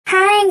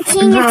Hi, I'm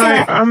King of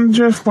Hi, the... I'm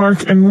Jeff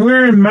Mark, and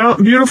we're in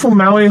beautiful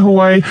Maui,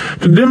 Hawaii,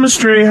 to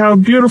demonstrate how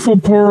beautiful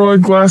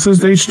Polaroid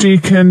glasses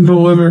HD can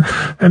deliver,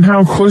 and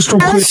how crystal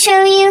clear. I'll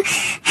show you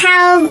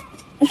how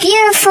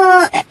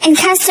beautiful and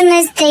custom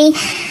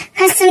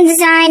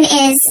design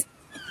is.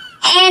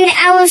 And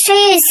I will show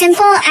you as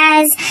simple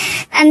as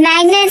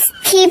magnets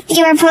keep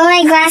your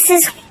Polaroid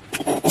glasses.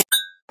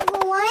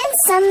 Hawaiian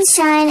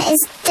sunshine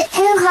is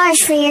too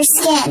harsh for your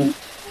skin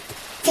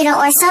if you don't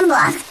wear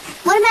sunblock.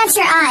 What about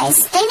your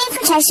eyes? They need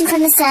protection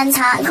from the sun's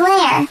hot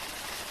glare.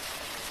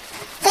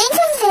 Think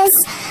of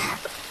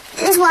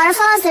this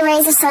waterfall as the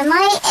rays of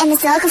sunlight and the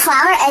silica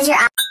flower as your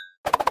eye.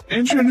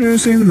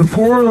 Introducing the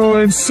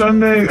Polaroid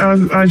Sunday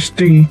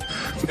HD.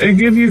 They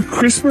give you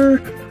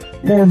crisper,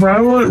 more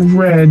vibrant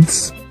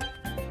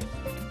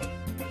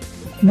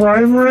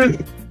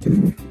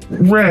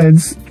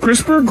reds,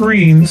 crisper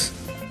greens,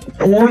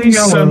 warm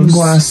yellows,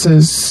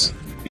 sunglasses.